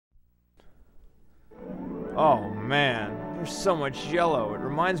Oh man, there's so much yellow. It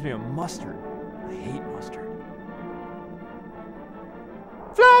reminds me of mustard. I hate mustard.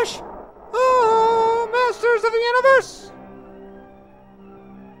 Flash! Oh, Masters of the Universe!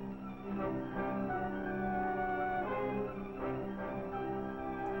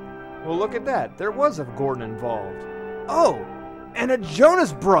 Well, look at that. There was a Gordon involved. Oh, and a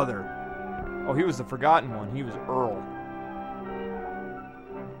Jonas brother. Oh, he was the forgotten one. He was Earl.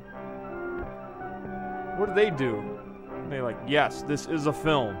 What do they do? They like, yes, this is a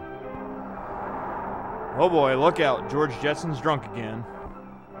film. Oh boy, look out. George Jetson's drunk again.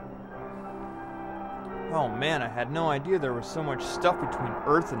 Oh man, I had no idea there was so much stuff between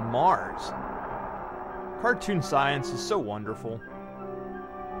Earth and Mars. Cartoon science is so wonderful.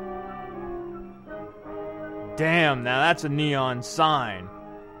 Damn, now that's a neon sign.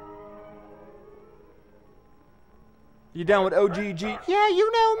 You down with OGG? Yeah,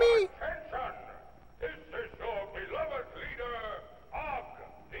 you know me. Attention! This is your beloved leader, Og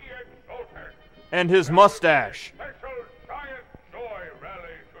the Exalted. And his mustache. Special Giant Joy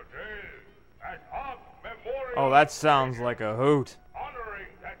Rally today at Og Memorial. Oh, that sounds like a hoot. Honoring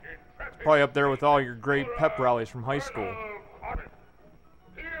that intrepid Probably up there with all your great pep rallies from high school. Colonel Connick.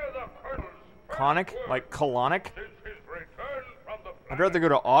 Hear the Colonel's Conic? Like colonic? since his return from the I'd rather go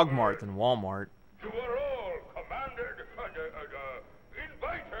to Ogmart than Walmart. You are all commanded,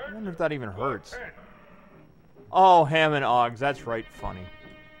 invited. I wonder if that even hurts. to attend. Oh, Ham and Oggs, that's right, funny.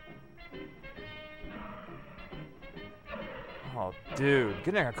 Oh, dude,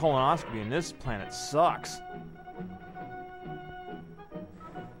 getting a colonoscopy in this planet sucks.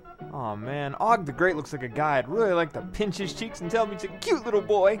 Oh man, Og the Great looks like a guy I'd really like to pinch his cheeks and tell him he's a cute little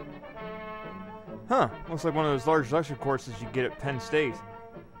boy. Huh, looks like one of those large lecture courses you get at Penn State.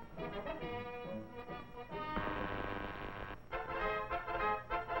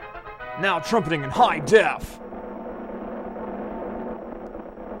 Now trumpeting in high def!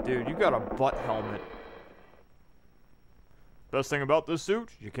 Dude, you got a butt helmet. Best thing about this suit,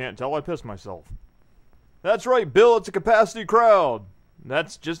 you can't tell I pissed myself. That's right, Bill, it's a capacity crowd.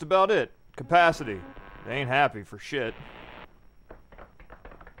 That's just about it. Capacity. They ain't happy for shit.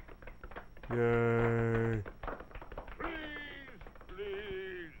 Yay.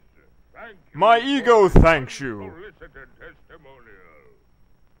 Please. Thank you. My ego thanks you. Solicited testimonial.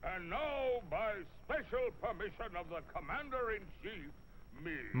 And now, by special permission of the Commander-in-Chief,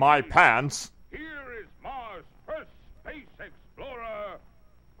 me. My pants. Here is Mars' first space explorer,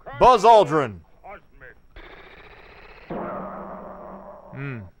 Buzz Aldrin. Cosmic.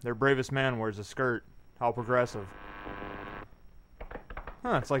 Their bravest man wears a skirt. How progressive.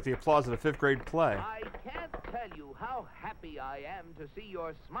 Huh, it's like the applause at a 5th grade play. I can't tell you how happy I am to see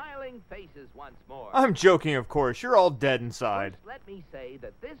your smiling faces once more. I'm joking, of course. You're all dead inside. First, let me say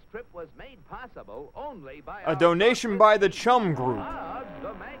that this trip was made possible only by A donation by the Chum Group. Og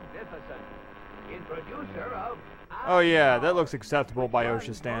the Magnificent, introducer of Oh yeah, that looks acceptable by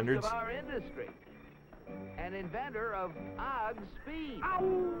OSHA standards. Of our industry. An inventor of Og Speed.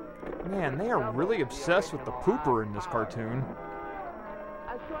 Man, they are really obsessed with the pooper in this cartoon.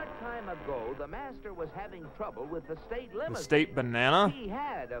 A short time ago, the master was having trouble with the state limousine. The state banana? He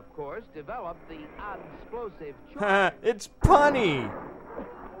had, of course, developed the explosive choice, It's punny!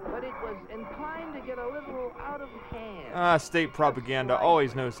 but it was inclined to get a little out of hand. State propaganda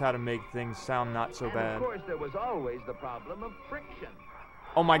always knows how to make things sound not so and bad. of course, there was always the problem of friction.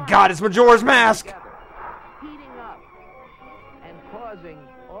 Oh my god, it's Majora's Mask! Together, heating up and causing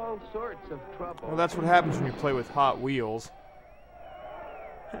all sorts of trouble. Well, that's what happens when you play with Hot Wheels.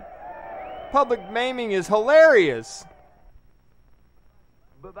 Public maiming is hilarious!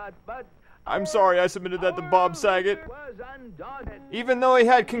 But I'm sorry I submitted that to Bob Saget. was undaunted. Even though he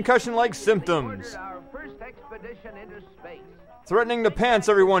had concussion-like symptoms. Ordered our first expedition into space. Threatening to pants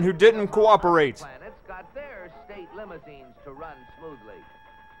everyone who didn't cooperate. Planets got their state limousines to run smoothly.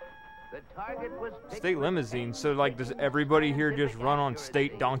 The target was picked State with limousine, so like does everybody here just run on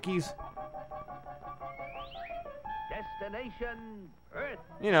state donkeys? Destination Earth.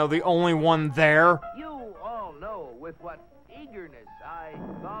 You know, the only one there. You all know with what eagerness I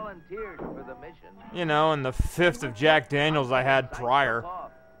volunteered for the mission. You know, and the 5th of Jack Daniels I had prior.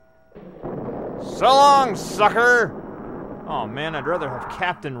 So long, sucker! Oh man, I'd rather have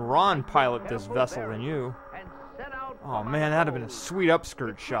Captain Ron pilot this vessel than you. And set out Oh man, that'd have been a sweet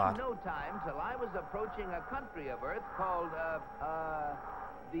upskirt shot. no time till I was approaching a country of Earth called,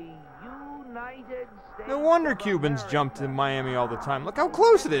 the United States. No wonder of Cubans America. jump to Miami all the time. Look how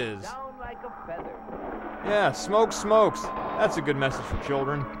close it is. Down like a feather. Yeah, smoke smokes. That's a good message for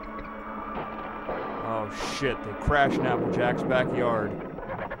children. Oh shit, they crashed in Applejack's backyard.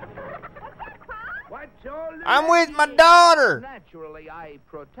 What's I'm with my daughter. Naturally, I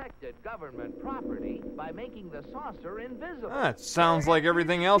protected government property by making the saucer invisible. That sounds like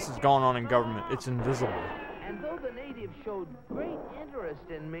everything else that's going on in government. It's invisible. And though the natives showed great interest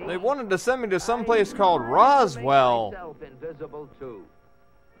in me, They wanted to send me to some place called Roswell. myself invisible too.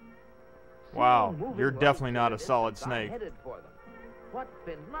 Wow, Moving you're right definitely to not the a solid distance, I snake. headed for them. What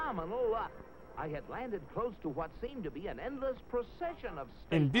phenomenal luck! I had landed close to what seemed to be an endless procession of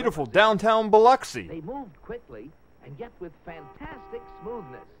state In beautiful limousines. downtown Biloxi. They moved quickly and yet with fantastic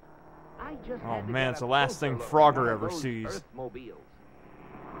smoothness. I just Oh had to man, get it's a the last closer thing look at Frogger one of ever those sees. Earthmobiles.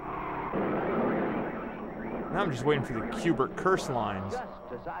 Now I'm just waiting for the Kubert curse lines. Just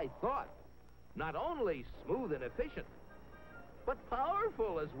as I thought. Not only smooth and efficient, but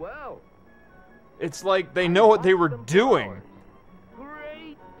powerful as well. It's like they know what they were doing.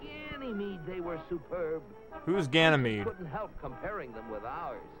 Great Ganymede, they were superb. Who's Ganymede? Couldn't help comparing them with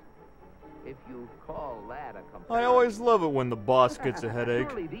ours. If you call that a comparison. I always love it when the boss gets a headache.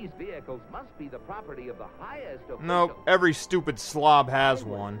 Surely these vehicles must be the property of the highest officials. Nope, every stupid slob has I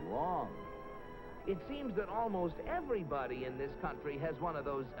was one. wrong. It seems that almost everybody in this country has one of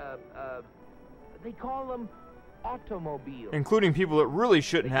those, they call them automobiles. Including people that really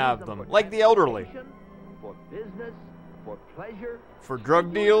shouldn't They use have them, for like the elderly. transportation, for business, for pleasure, For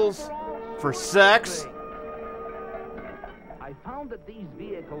drug deals, for sex. I found that these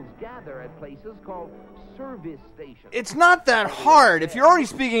vehicles gather at places called service stations. It's not that hard. If you're already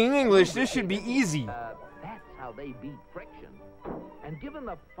speaking English, this should be easy. That's how they beat friction. And given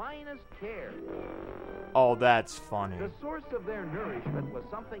the finest care, Oh, that's funny. the source of their nourishment was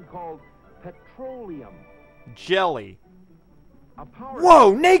something called petroleum. Jelly. A power Whoa,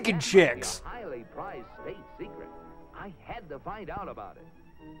 source naked that must be chicks! A highly prized state secret. I had to find out about it.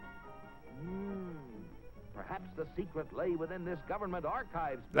 Perhaps the secret lay within this government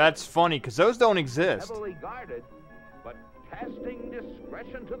archives. That's funny, because those don't exist. Heavily guarded, but casting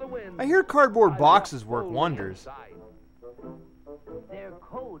discretion to the wind. I hear cardboard I boxes walked work boldly wonders. inside. Their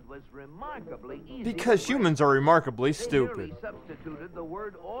code was remarkably easy. Because to break. humans are remarkably They stupid. merely substituted the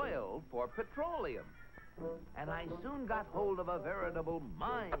word oil for petroleum. And I soon got hold of a veritable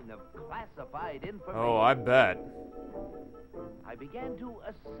mine of classified information. Oh, I bet. I began to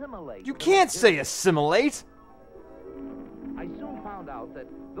assimilate. You the can't say material. assimilate. I soon found out that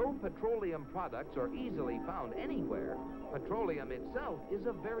though petroleum products are easily found anywhere, petroleum itself is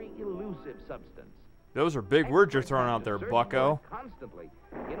a very elusive substance. Those are big words you're throwing out there, Experts bucko. search for it constantly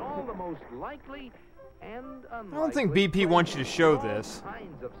in all the most likely and unlikely I don't think BP wants you to show places, all this.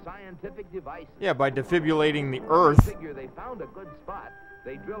 kinds of scientific devices. Yeah, by defibrillating the They earth. figure they found a good spot.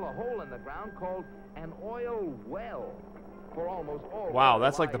 They drill a hole in the ground called an oil well. For almost all Wow, oil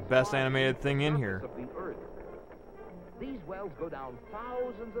that's like the lies best far animated beneath thing the in surface here. of the earth. These wells go down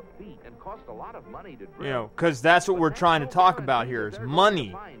thousands of feet and cost a lot of money to drill. You know, because that's what we're trying to talk about here is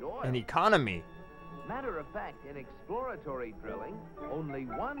money and economy. Matter of fact, in exploratory drilling, only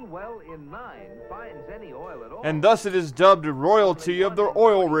 1 well in 9 finds any oil at all. And thus it is dubbed royalty of the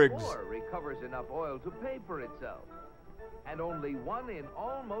oil rigs. Recovers enough oil to pay for itself. And only 1 in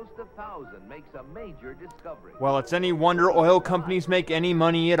almost 1,000 makes a major discovery. Well, it's any wonder oil companies make any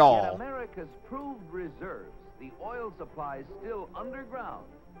money at In all. America's proved reserves, the oil supplies still underground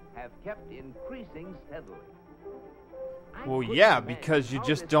have kept increasing steadily. I Well, couldn't yeah, imagine because you how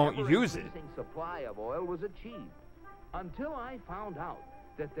just this don't use it. ever-increasing supply of oil was achieved until I found out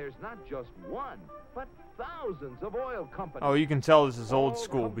that there's not just one, but thousands of oil companies. Oh, you can tell this is old all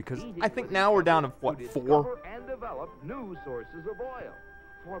school because competing I think with now each we're down to, other what, to 4? discover and develop new sources of oil.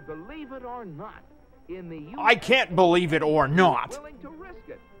 For believe it or not, in the U.S. I can't believe it or not. willing to risk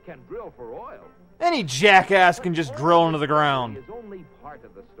it can drill for oil. Any jackass can just But drill oil into the ground. is only part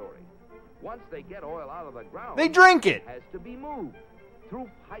of the story. Once they get oil out of the ground, They drink it. has to be moved through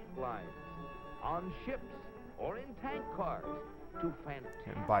pipelines, on ships, or in tank cars to fantastic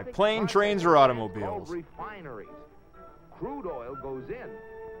And by plane, trains, or processing automobiles. called refineries. Crude oil goes in,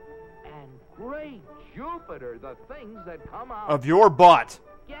 and great Jupiter, the things that come out. Of your butt.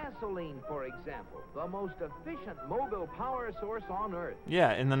 Gasoline, for example, the most efficient mobile power source on Earth.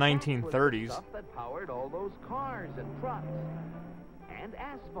 Yeah, in the That was the 1930s. stuff that powered all those cars and trucks. And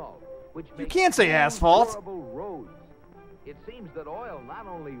asphalt, which You makes can't say smooth, asphalt. durable roads. It seems that oil not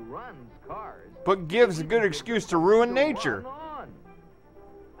only runs cars, But gives a it good even excuse gives to them ruin to nature. run on.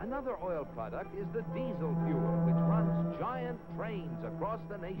 Another oil product is the diesel fuel, which runs giant trains across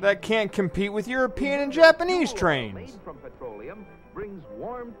the nation. That can't compete with European and Indeed, Japanese fuel oil trains. made from petroleum brings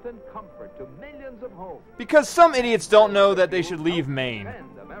warmth and comfort to millions of homes. Because some idiots don't know that they should leave Maine.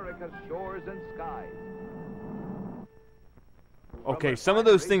 Defend America's shores and skies. Okay, some of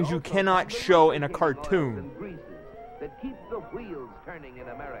those things you cannot show in a cartoon. That keep the wheels turning in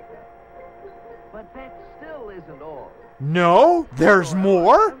America. But that still isn't all. No? There's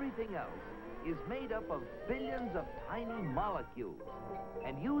more? Everything else is made up of billions of tiny molecules.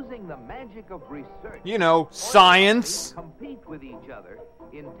 And using the magic of research, you know, science. Compete with each other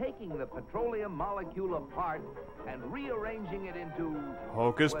in taking the petroleum molecule apart and rearranging it into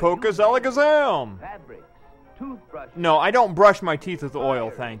Hocus pocus alakazam. Fabrics, toothbrushes. No, I don't brush my teeth with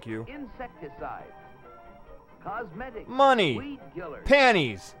oil, thank you. Insecticides, cosmetics, money, weed killers,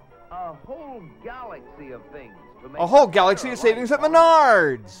 panties. A whole galaxy of things. To make a whole galaxy of savings at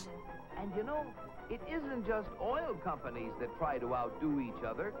Menards. And you know, it isn't just oil companies that try to outdo each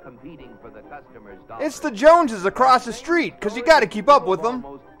other, competing for the customer's dollars. It's the Joneses across the street, because you got to keep up with them.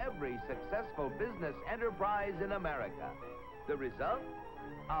 Almost every successful business enterprise in America. The result?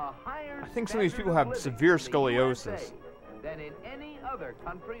 A higher I think some of these people have severe scoliosis. Than in any other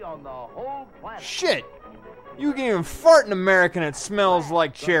country on the whole planet. Shit! You can even fart in America and it smells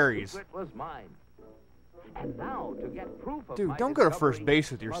like cherries. The secret was mine. And now, to get proof of dude, don't go to first base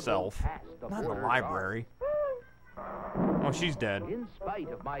with yourself. Not in the library. Oh, she's dead. In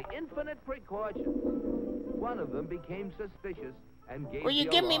spite of my infinite precautions, one of them became suspicious and gave Will you the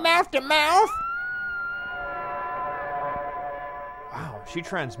give me alarm. mouth to mouth? Wow, she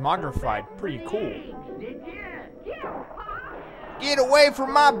transmogrified pretty cool. Get away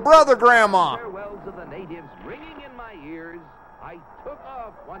from my brother, Grandma! Farewells of the natives ringing in my ears, I took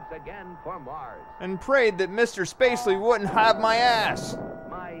off once again for Mars. And prayed that Mr. Spacely wouldn't have my ass.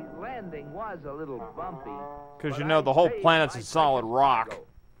 My landing was a little bumpy. Because you know the whole planet's a solid rock.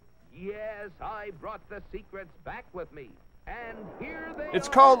 Yes, I brought the secrets back with me. And here they It's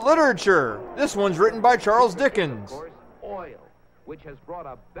are. called literature. This one's written by Charles Dickens. Of course, oil, which has brought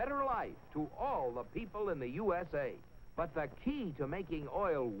a better life to all the people in the USA. But the key to making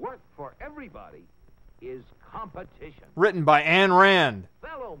oil work for everybody is competition. Written by Ayn Rand.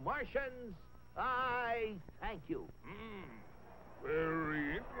 Fellow Martians, I thank you.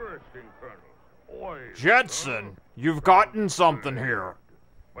 Very interesting, Colonel. Oil. Jetson, you've gotten something here.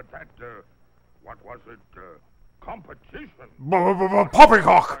 But that, what was it, competition?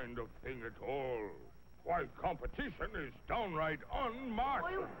 Poppycock! Kind of thing at all. Why, competition is downright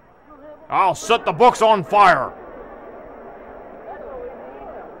un-Martian. I'll set the books on fire.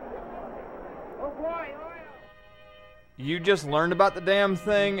 You just learned about the damn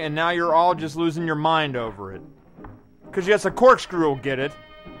thing, and now you're all just losing your mind over it. Because yes, a corkscrew will get it.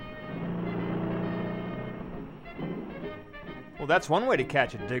 Well, that's one way to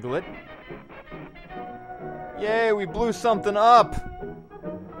catch a Diglett. Yay, we blew something up.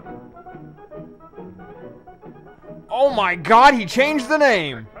 Oh my god, he changed the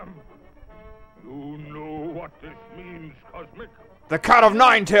name. You know what this means, Cosmic? The Cat of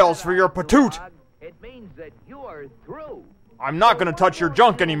Nine Tails for your patoot. It means that you are through. I'm not gonna touch your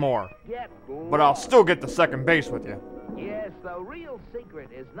junk anymore. Get But I'll still get to second base with you. Yes, the real secret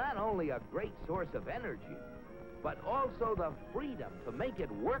is not only a great source of energy, but also the freedom to make it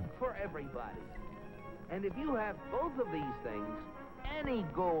work for everybody. And if you have both of these things, any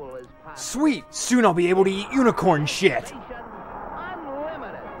goal is possible. Sweet, soon I'll be able to eat unicorn shit.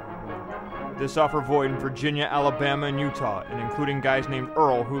 Unlimited. This offer void in Virginia, Alabama, and Utah, and including guys named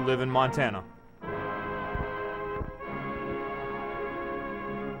Earl who live in Montana.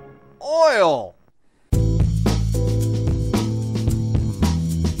 Oil!